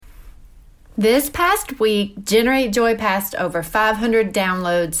This past week, Generate Joy passed over 500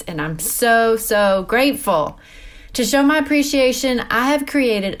 downloads, and I'm so grateful. To show my appreciation, I have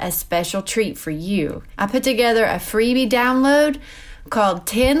created a special treat for you. I put together a freebie download called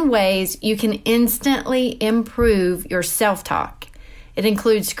 10 Ways You Can Instantly Improve Your Self-Talk. It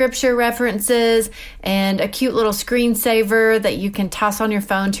includes scripture references and a cute little screensaver that you can toss on your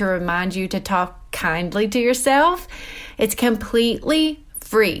phone to remind you to talk kindly to yourself. It's completely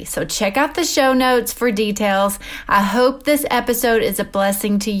free, so check out the show notes for details. I hope this episode is a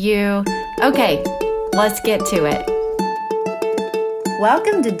blessing to you. Okay, let's get to it.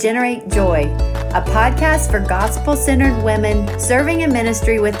 Welcome to Generate Joy, a podcast for gospel-centered women serving in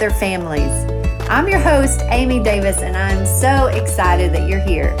ministry with their families. I'm your host, Amy Davis, and I'm so excited that you're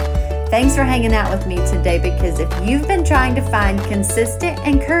here. Thanks for hanging out with me today, because if you've been trying to find consistent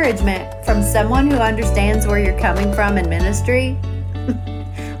encouragement from someone who understands where you're coming from in ministry,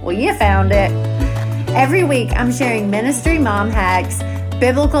 well, you found it. Every week, I'm sharing ministry mom hacks,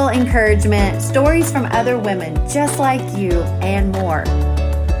 biblical encouragement, stories from other women just like you, and more.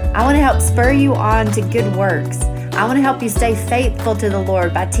 I want to help spur you on to good works. I want to help you stay faithful to the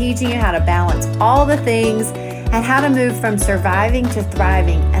Lord by teaching you how to balance all the things and how to move from surviving to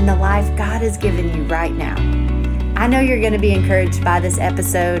thriving and the life God has given you right now. I know you're going to be encouraged by this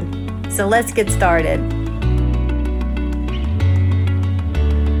episode, so let's get started.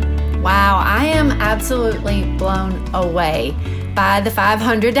 Wow, I am absolutely blown away by the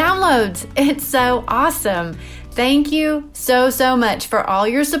 500 downloads. It's so awesome. Thank you so much for all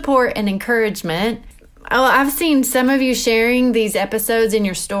your support and encouragement. Oh, I've seen some of you sharing these episodes in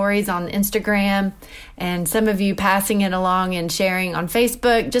your stories on Instagram, and some of you passing it along and sharing on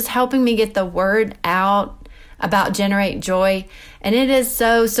Facebook, just helping me get the word out about Generate Joy. And it is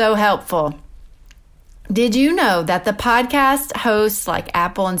so helpful. Did you know that the podcast hosts like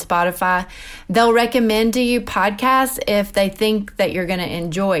Apple and Spotify, they'll recommend to you podcasts if they think that you're going to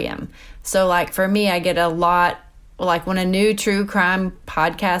enjoy them? So like for me, I get a lot, like when a new true crime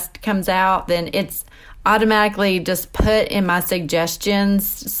podcast comes out, then it's automatically just put in my suggestions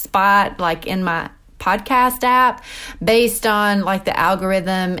spot, like in my podcast app, based on like the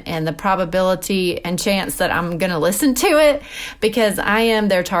algorithm and the probability and chance that I'm going to listen to it, because I am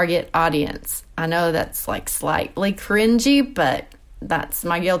their target audience. I know that's like slightly cringy, but that's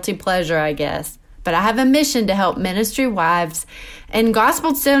my guilty pleasure, I guess. But I have a mission to help ministry wives and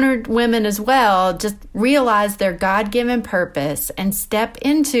gospel-centered women as well just realize their God-given purpose and step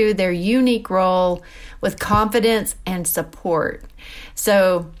into their unique role with confidence and support.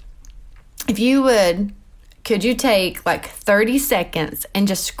 So if you would, could you take like 30 seconds and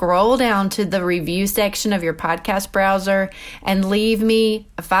just scroll down to the review section of your podcast browser and leave me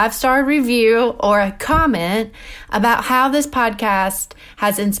a 5-star review or a comment about how this podcast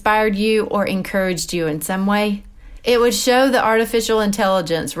has inspired you or encouraged you in some way? It would show the artificial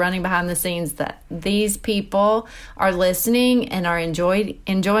intelligence running behind the scenes that these people are listening and are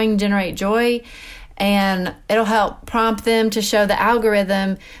enjoying Generate Joy. And it'll help prompt them to show the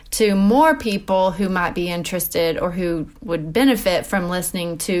algorithm to more people who might be interested or who would benefit from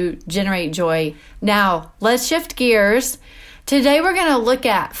listening to Generate Joy. Now, let's shift gears. Today, we're going to look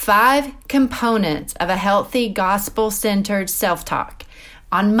at 5 components of a healthy, gospel-centered self-talk.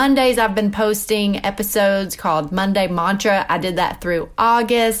 On Mondays, I've been posting episodes called Monday Mantra. I did that through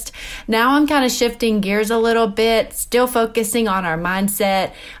August. Now I'm kind of shifting gears a little bit, still focusing on our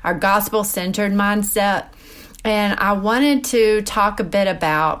mindset, our gospel-centered mindset. And I wanted to talk a bit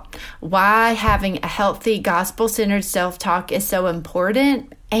about why having a healthy, gospel-centered self-talk is so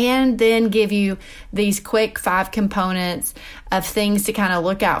important, and then give you these quick 5 components of things to kind of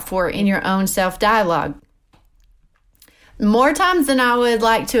look out for in your own self-dialogue. More times than I would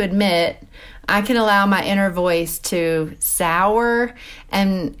like to admit, I can allow my inner voice to sour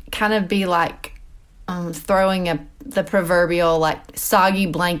and kind of be like throwing the proverbial like soggy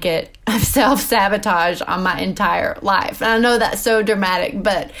blanket of self-sabotage on my entire life. And I know that's so dramatic,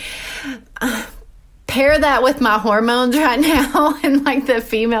 but pair that with my hormones right now and like the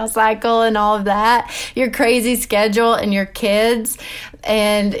female cycle and all of that, your crazy schedule and your kids,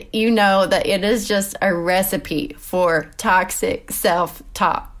 and you know that it is just a recipe for toxic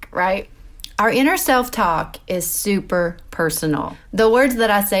self-talk, right? Our inner self-talk is super personal. The words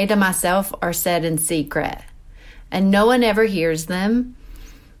that I say to myself are said in secret, and no one ever hears them.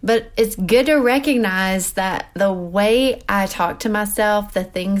 But it's good to recognize that the way I talk to myself, the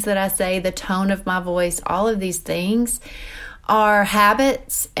things that I say, the tone of my voice, all of these things are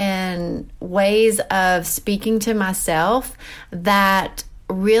habits and ways of speaking to myself that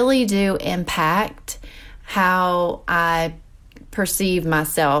really do impact how I perceive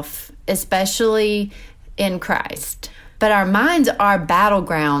myself especially in Christ. But our minds are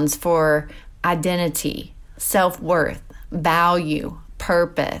battlegrounds for identity, self-worth, value,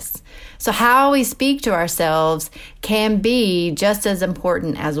 purpose. So how we speak to ourselves can be just as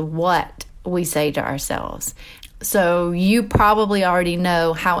important as what we say to ourselves. So you probably already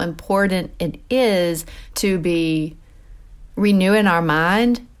know how important it is to be renewing our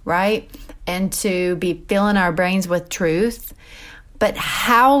mind, right? And to be filling our brains with truth. But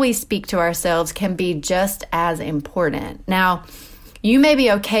how we speak to ourselves can be just as important. Now, you may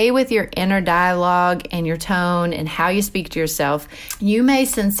be okay with your inner dialogue and your tone and how you speak to yourself. You may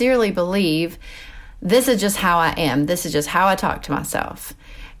sincerely believe, this is just how I am. This is just how I talk to myself.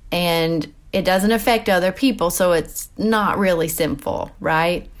 And it doesn't affect other people, so it's not really sinful,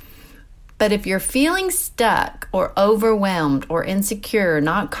 right? But if you're feeling stuck or overwhelmed or insecure,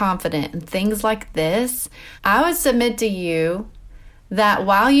 not confident, and things like this, I would submit to you that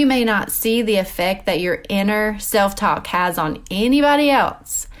while you may not see the effect that your inner self-talk has on anybody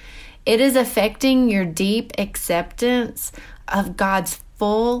else, it is affecting your deep acceptance of God's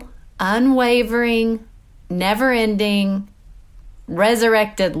full, unwavering, never-ending,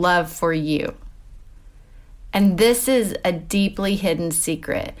 resurrected love for you. And this is a deeply hidden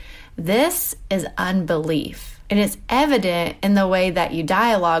secret. This is unbelief. And it's evident in the way that you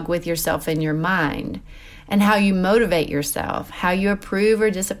dialogue with yourself in your mind, and how you motivate yourself, how you approve or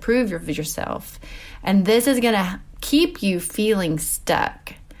disapprove of yourself. And this is going to keep you feeling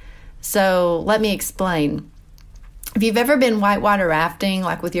stuck. So let me explain. If you've ever been whitewater rafting,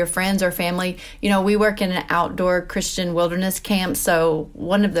 like with your friends or family, we work in an outdoor Christian wilderness camp. So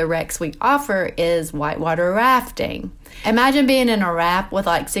one of the recs we offer is whitewater rafting. Imagine being in a raft with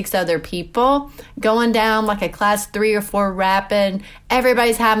like 6 other people, going down like a class 3 or 4 rapid.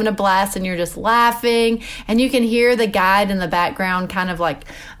 Everybody's having a blast and you're just laughing. And you can hear the guide in the background kind of like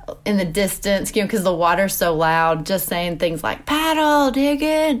in the distance, because the water's so loud, just saying things like, paddle, dig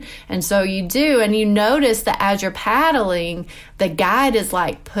in. And so you do, and you notice that as you're paddling, the guide is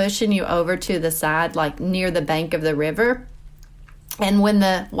like pushing you over to the side, like near the bank of the river. And when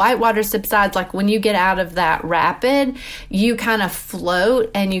the whitewater subsides, like when you get out of that rapid, you kind of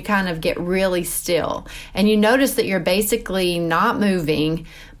float and you kind of get really still. And you notice that you're basically not moving,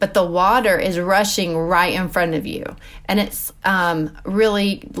 but the water is rushing right in front of you. And it's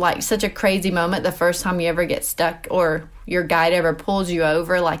really like such a crazy moment the first time you ever get stuck or your guide ever pulls you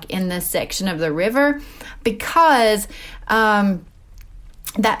over, like in this section of the river, because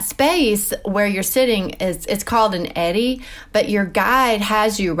that space where you're sitting it's called an eddy, but your guide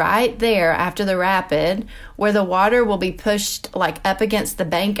has you right there after the rapid where the water will be pushed like up against the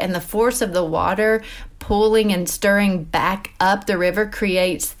bank, and the force of the water pulling and stirring back up the river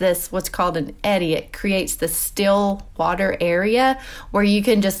creates this, what's called an eddy. It creates the still water area where you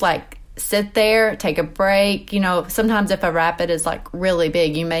can just like sit there, take a break. Sometimes if a rapid is like really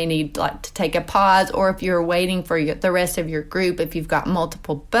big, you may need like to take a pause, or if you're waiting for the rest of your group, if you've got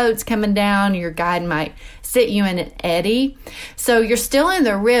multiple boats coming down, your guide might sit you in an eddy. So you're still in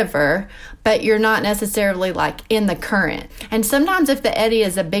the river, but you're not necessarily like in the current. And sometimes if the eddy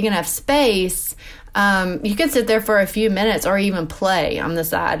is a big enough space, you can sit there for a few minutes or even play on the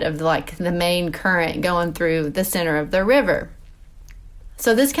side of like the main current going through the center of the river.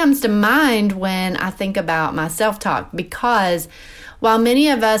 So this comes to mind when I think about my self-talk, because while many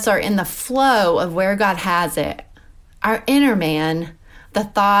of us are in the flow of where God has it, our inner man, the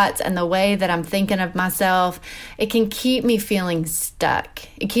thoughts and the way that I'm thinking of myself, it can keep me feeling stuck.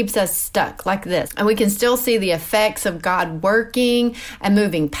 It keeps us stuck like this. And we can still see the effects of God working and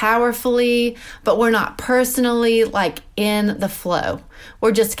moving powerfully, but we're not personally like in the flow.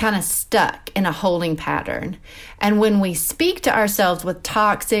 We're just kind of stuck in a holding pattern. And when we speak to ourselves with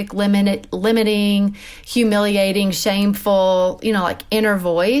toxic, limiting, humiliating, shameful, like inner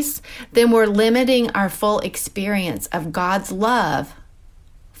voice, then we're limiting our full experience of God's love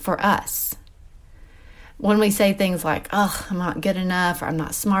for us. When we say things like, oh, I'm not good enough, or I'm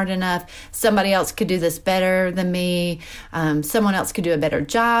not smart enough, somebody else could do this better than me, someone else could do a better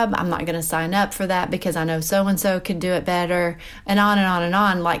job, I'm not going to sign up for that because I know so-and-so could do it better, and on and on and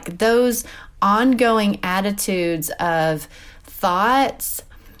on. Like those ongoing attitudes of thoughts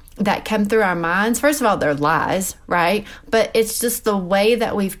that come through our minds, first of all, they're lies, right? But it's just the way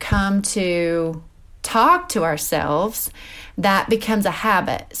that we've come to talk to ourselves that becomes a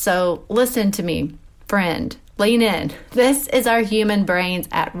habit. So listen to me, friend, lean in. This is our human brains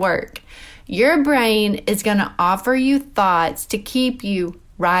at work. Your brain is going to offer you thoughts to keep you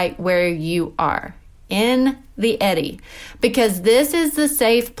right where you are, in the eddy, because this is the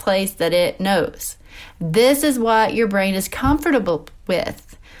safe place that it knows. This is what your brain is comfortable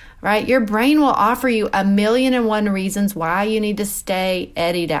with, right? Your brain will offer you 1,000,001 reasons why you need to stay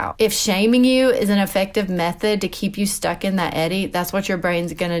eddied out. If shaming you is an effective method to keep you stuck in that eddy, that's what your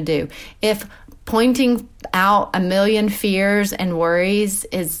brain's going to do. If pointing out 1,000,000 fears and worries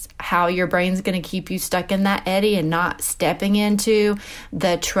is how your brain's going to keep you stuck in that eddy and not stepping into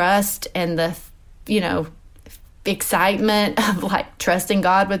the trust and the, excitement of like trusting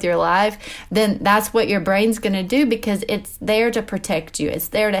God with your life, then that's what your brain's going to do, because it's there to protect you. It's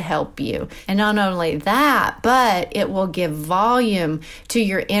there to help you. And not only that, but it will give volume to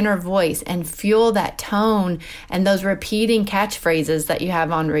your inner voice and fuel that tone and those repeating catchphrases that you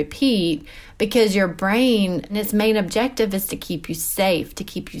have on repeat, because your brain and its main objective is to keep you safe, to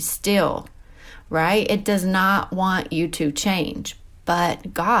keep you still, right? It does not want you to change,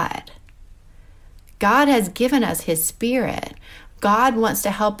 but God has given us His Spirit. God wants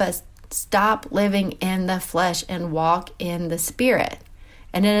to help us stop living in the flesh and walk in the Spirit.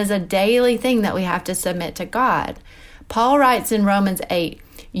 And it is a daily thing that we have to submit to God. Paul writes in Romans 8,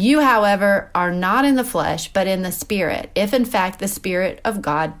 "You, however, are not in the flesh, but in the Spirit, if in fact the Spirit of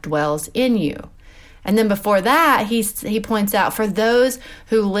God dwells in you." And then before that, he points out, "For those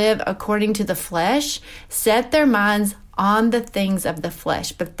who live according to the flesh set their minds on the things of the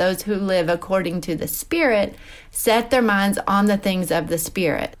flesh, but those who live according to the Spirit set their minds on the things of the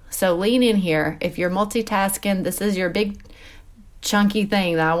Spirit." So lean in here. If you're multitasking, this is your big chunky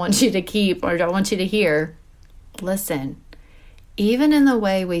thing that I want you to keep, or I want you to hear. Listen, even in the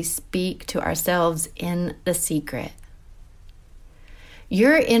way we speak to ourselves in the secret,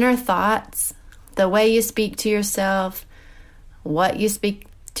 your inner thoughts, the way you speak to yourself, what you speak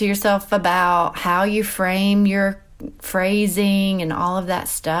to yourself about, how you frame your phrasing and all of that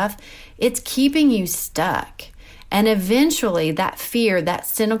stuff, it's keeping you stuck. And eventually that fear, that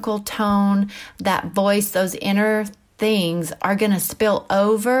cynical tone, that voice, those inner things are going to spill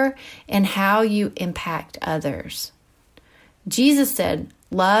over in how you impact others. Jesus said,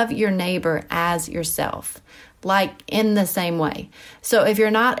 love your neighbor as yourself, like in the same way. So if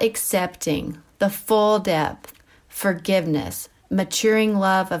you're not accepting the full depth, forgiveness, maturing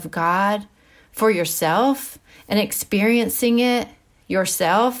love of God for yourself, and experiencing it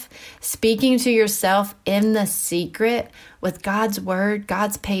yourself, speaking to yourself in the secret with God's word,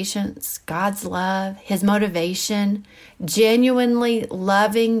 God's patience, God's love, His motivation, genuinely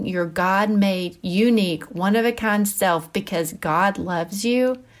loving your God-made, unique, one-of-a-kind self because God loves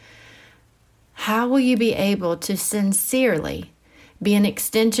you, how will you be able to sincerely be an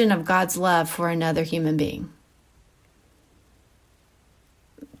extension of God's love for another human being?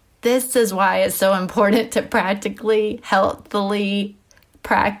 This is why it's so important to practically, healthily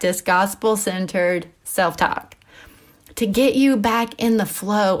practice gospel-centered self-talk, to get you back in the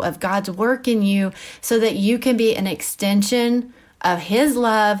flow of God's work in you so that you can be an extension of His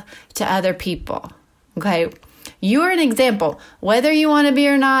love to other people. Okay? You are an example, whether you want to be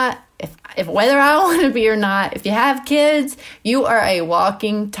or not, if whether I want to be or not, if you have kids, you are a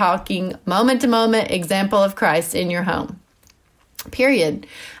walking, talking, moment-to-moment example of Christ in your home. Period.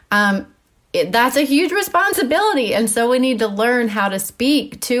 That's a huge responsibility. And so we need to learn how to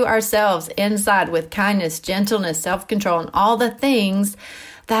speak to ourselves inside with kindness, gentleness, self-control, and all the things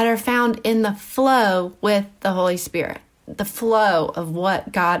that are found in the flow with the Holy Spirit, the flow of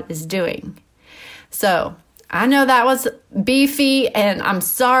what God is doing. So I know that was beefy, and I'm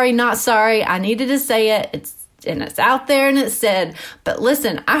sorry, not sorry. I needed to say it. It's out there and it's said, but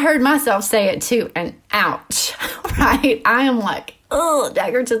listen, I heard myself say it too, and ouch, right? I am like, oh,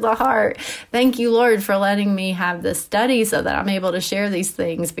 dagger to the heart. Thank you, Lord, for letting me have this study so that I'm able to share these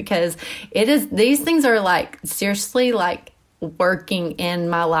things, because these things are like seriously like working in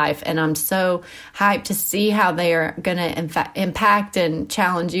my life. And I'm so hyped to see how they are going to impact and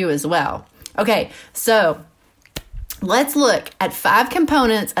challenge you as well. Okay, so let's look at 5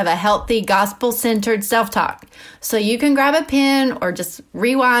 components of a healthy gospel-centered self-talk. So you can grab a pen or just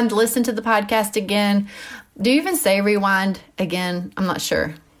rewind, listen to the podcast again. Do you even say rewind again? I'm not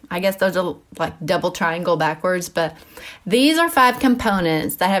sure. I guess those are like double triangle backwards, but these are 5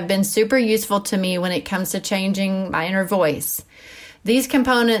 components that have been super useful to me when it comes to changing my inner voice. These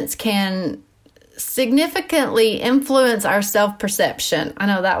components can significantly influence our self-perception. I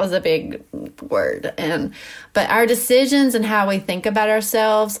know that was a big word, but our decisions and how we think about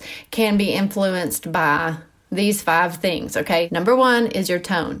ourselves can be influenced by these 5 things, okay? Number 1 is your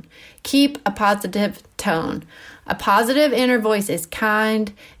tone. Keep a positive tone. A positive inner voice is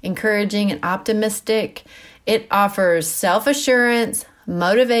kind, encouraging, and optimistic. It offers self-assurance,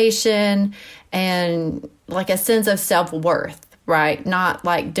 motivation, and like a sense of self-worth, right? Not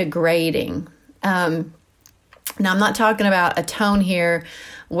like degrading. Now, I'm not talking about a tone here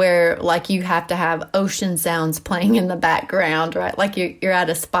where like you have to have ocean sounds playing in the background, right? Like you're at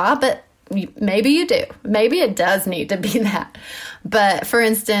a spa, but maybe you do. Maybe it does need to be that. But for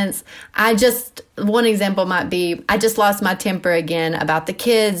instance, one example might be, I just lost my temper again about the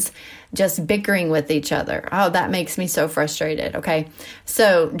kids just bickering with each other. Oh, that makes me so frustrated. Okay.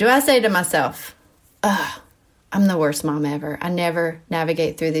 So do I say to myself, I'm the worst mom ever. I never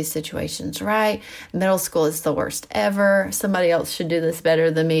navigate through these situations, right? Middle school is the worst ever. Somebody else should do this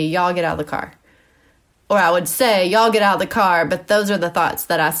better than me. Y'all get out of the car. Or I would say, y'all get out of the car, but those are the thoughts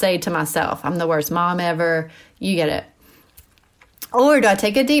that I say to myself. I'm the worst mom ever. You get it. Or do I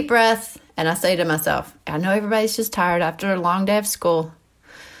take a deep breath and I say to myself, I know everybody's just tired after a long day of school.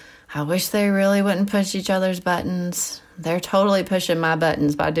 I wish they really wouldn't push each other's buttons. They're totally pushing my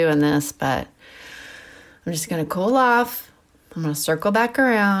buttons by doing this, but I'm just going to cool off. I'm going to circle back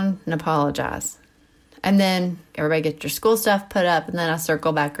around and apologize. And then everybody get your school stuff put up, and then I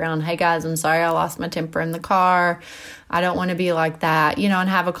circle back around. Hey guys, I'm sorry I lost my temper in the car. I don't want to be like that, and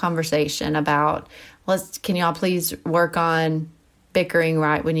have a conversation about, can y'all please work on bickering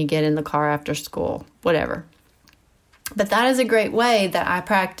right when you get in the car after school, whatever. But that is a great way that I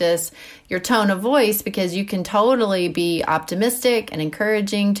practice your tone of voice, because you can totally be optimistic and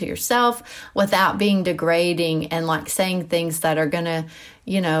encouraging to yourself without being degrading and like saying things that are going to,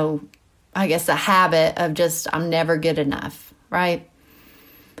 I guess a habit of just, I'm never good enough, right?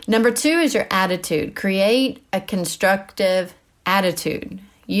 Number 2 is your attitude. Create a constructive attitude.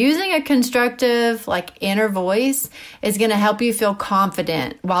 Using a constructive, inner voice is going to help you feel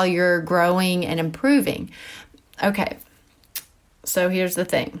confident while you're growing and improving. Okay, so here's the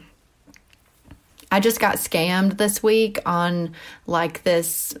thing. I just got scammed this week on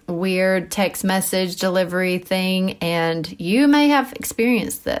this weird text message delivery thing, and you may have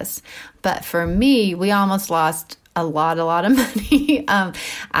experienced this, but for me, we almost lost a lot of money.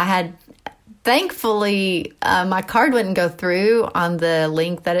 Thankfully, my card wouldn't go through on the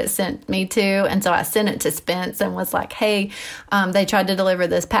link that it sent me to. And so I sent it to Spence and was like, hey, they tried to deliver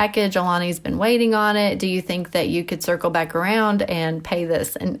this package. Alani's been waiting on it. Do you think that you could circle back around and pay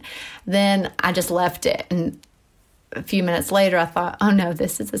this? And then I just left it. And a few minutes later, I thought, oh no,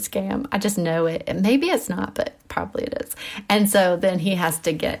 this is a scam. I just know it. And maybe it's not, but probably it is. And so then he has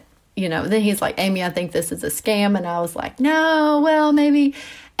to get, then he's like, Amy, I think this is a scam. And I was like, no, well, maybe.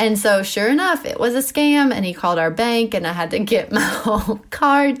 And so sure enough, it was a scam, and he called our bank, and I had to get my whole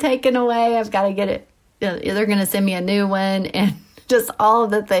card taken away. I've got to get it. They're going to send me a new one, and just all of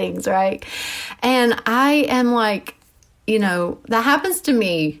the things, right? And I am that happens to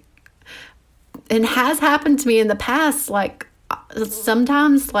me and has happened to me in the past.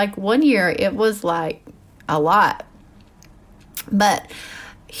 Sometimes 1 year, it was a lot. But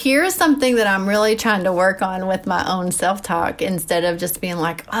here's something that I'm really trying to work on with my own self-talk, instead of just being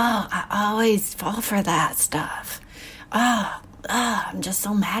like, oh, I always fall for that stuff. I'm just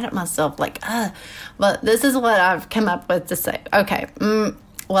so mad at myself. But this is what I've come up with to say. Okay, well,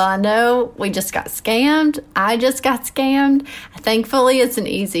 I know we just got scammed. I just got scammed. Thankfully, it's an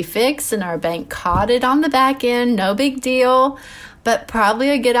easy fix, and our bank caught it on the back end. No big deal. But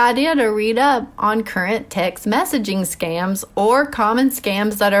probably a good idea to read up on current text messaging scams or common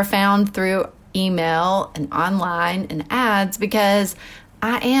scams that are found through email and online and ads, because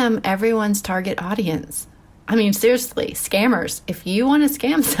I am everyone's target audience. I mean, seriously, scammers, if you want to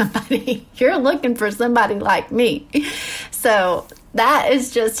scam somebody, you're looking for somebody like me. So that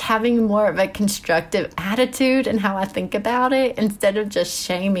is just having more of a constructive attitude in how I think about it, instead of just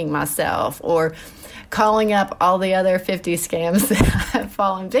shaming myself or calling up all the other 50 scams that I've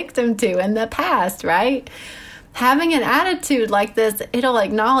fallen victim to in the past, right? Having an attitude like this, it'll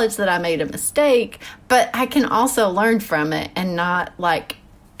acknowledge that I made a mistake, but I can also learn from it and not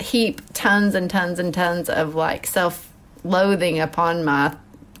heap tons and tons and tons of self-loathing upon my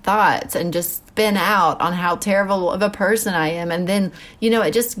thoughts and just spin out on how terrible of a person I am. And then,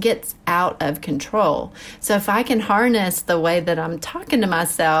 it just gets out of control. So if I can harness the way that I'm talking to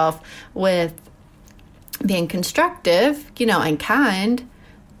myself with being constructive, and kind,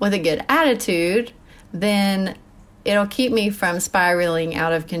 with a good attitude, then it'll keep me from spiraling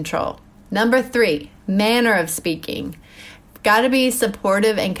out of control. Number 3, manner of speaking. Got to be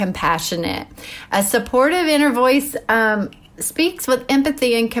supportive and compassionate. A supportive inner voice speaks with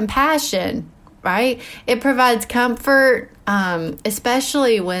empathy and compassion, right? It provides comfort,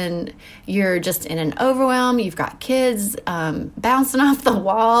 especially when you're just in an overwhelm. You've got kids bouncing off the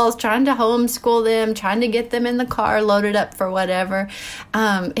walls, trying to homeschool them, trying to get them in the car loaded up for whatever.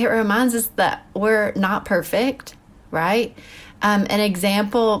 It reminds us that we're not perfect, right? An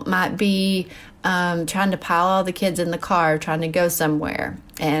example might be trying to pile all the kids in the car, trying to go somewhere,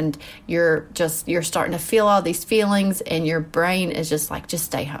 and you're starting to feel all these feelings, and your brain is just like, just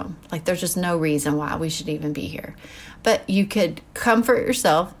stay home. Like, there's just no reason why we should even be here. But you could comfort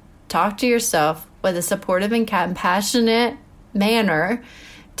yourself, talk to yourself with a supportive and compassionate manner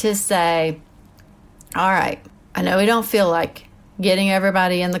to say, all right, I know we don't feel like getting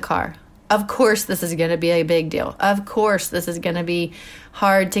everybody in the car. Of course, this is going to be a big deal. Of course, this is going to be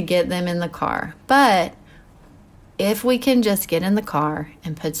hard to get them in the car. But if we can just get in the car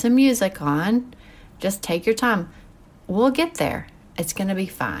and put some music on, just take your time, we'll get there. It's going to be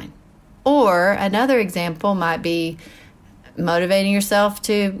fine. Or another example might be motivating yourself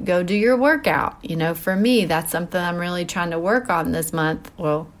to go do your workout. For me, that's something I'm really trying to work on this month.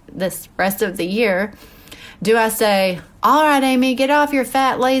 Well, this rest of the year. Do I say, all right, Amy, get off your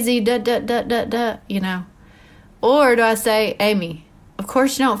fat, lazy, Or do I say, Amy, of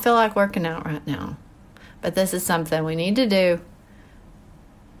course you don't feel like working out right now, but this is something we need to do.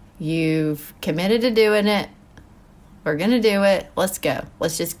 You've committed to doing it. We're going to do it. Let's go.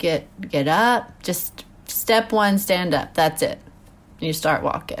 Let's just get up. Just step one, stand up. That's it. And you start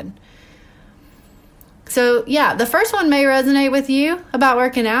walking. So, yeah, the first one may resonate with you about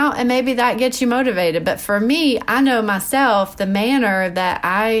working out, and maybe that gets you motivated. But for me, I know myself, the manner that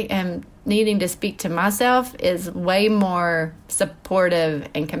I am needing to speak to myself is way more supportive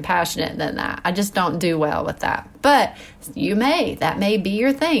and compassionate than that. I just don't do well with that. But that may be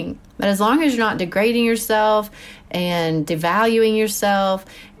your thing. But as long as you're not degrading yourself and devaluing yourself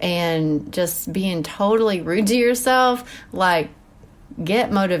and just being totally rude to yourself,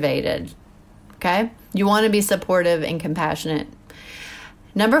 get motivated. Okay? You want to be supportive and compassionate.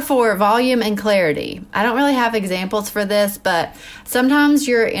 Number 4, volume and clarity. I don't really have examples for this, but sometimes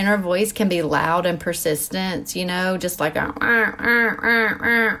your inner voice can be loud and persistent, just like a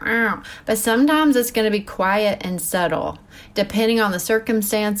but sometimes it's going to be quiet and subtle, depending on the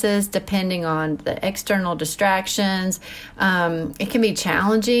circumstances, depending on the external distractions. It can be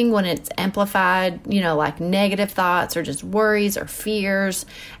challenging when it's amplified, like negative thoughts or just worries or fears.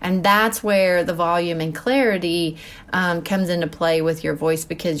 And that's where the volume and clarity comes into play with your voice,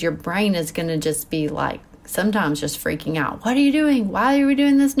 because your brain is going to just be sometimes just freaking out. What are you doing? Why are we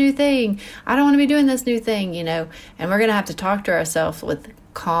doing this new thing? I don't want to be doing this new thing, and we're going to have to talk to ourselves with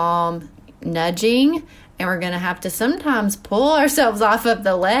calm nudging, and we're going to have to sometimes pull ourselves off of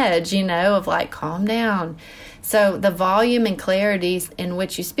the ledge, of calm down. So the volume and clarity in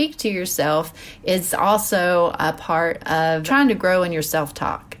which you speak to yourself is also a part of trying to grow in your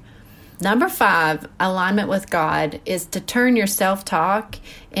self-talk. Number 5, alignment with God, is to turn your self-talk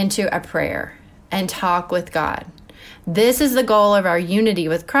into a prayer and talk with God. This is the goal of our unity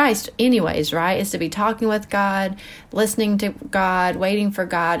with Christ anyways, right? Is to be talking with God, listening to God, waiting for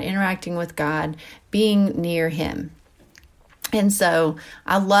God, interacting with God, being near Him. And so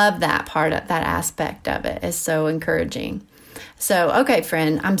I love that part of that aspect of it. It's so encouraging. So, okay,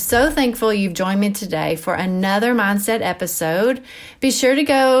 friend, I'm so thankful you've joined me today for another Mindset episode. Be sure to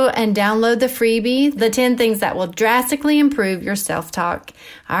go and download the freebie, the 10 things that will drastically improve your self-talk.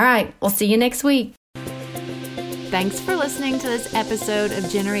 All right, we'll see you next week. Thanks for listening to this episode of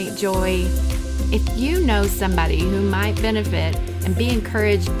Generate Joy. If you know somebody who might benefit and be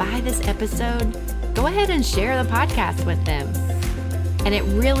encouraged by this episode, go ahead and share the podcast with them. And it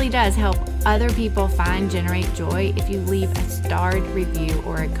really does help other people find Generate Joy if you leave a starred review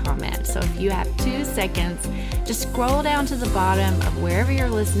or a comment. So if you have 2 seconds, just scroll down to the bottom of wherever you're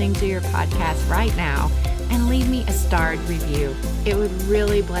listening to your podcast right now and leave me a starred review. It would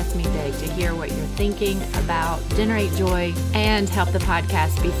really bless me big to hear what you're thinking about Generate Joy and help the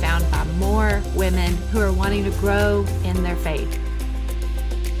podcast be found by more women who are wanting to grow in their faith.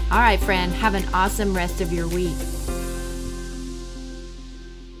 All right, friend, have an awesome rest of your week.